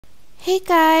Hey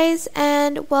guys,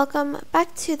 and welcome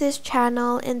back to this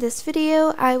channel. In this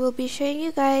video I will be showing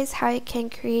you guys how you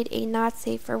can create a not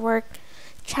safe for work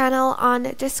channel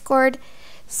on Discord.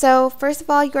 So first of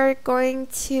all, you're going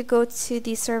to go to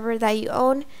the server that you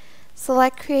own,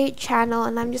 select create channel,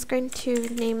 and I'm just going to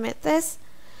name it this.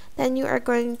 Then you are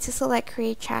going to select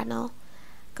create channel,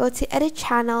 go to edit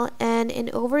channel, and in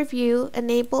overview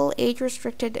enable age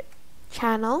restricted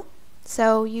channel.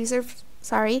 So users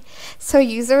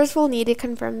will need to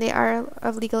confirm they are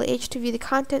of legal age to view the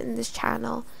content in this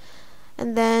channel,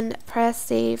 and then press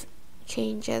save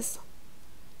changes,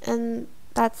 and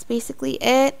that's basically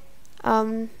it.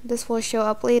 This will show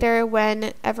up later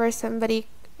whenever somebody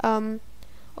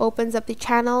opens up the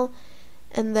channel,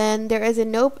 and then there is a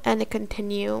nope and a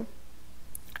continue.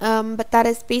 But that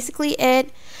is basically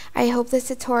it. I hope this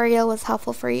tutorial was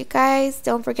helpful for you guys.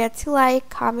 Don't forget to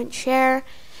like, comment, share,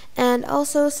 and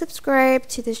also subscribe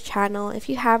to this channel if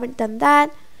you haven't done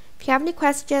that. If you have any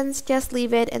questions, just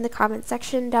leave it in the comment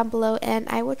section down below and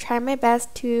I will try my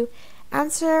best to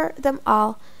answer them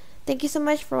all. Thank you so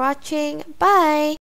much for watching. Bye!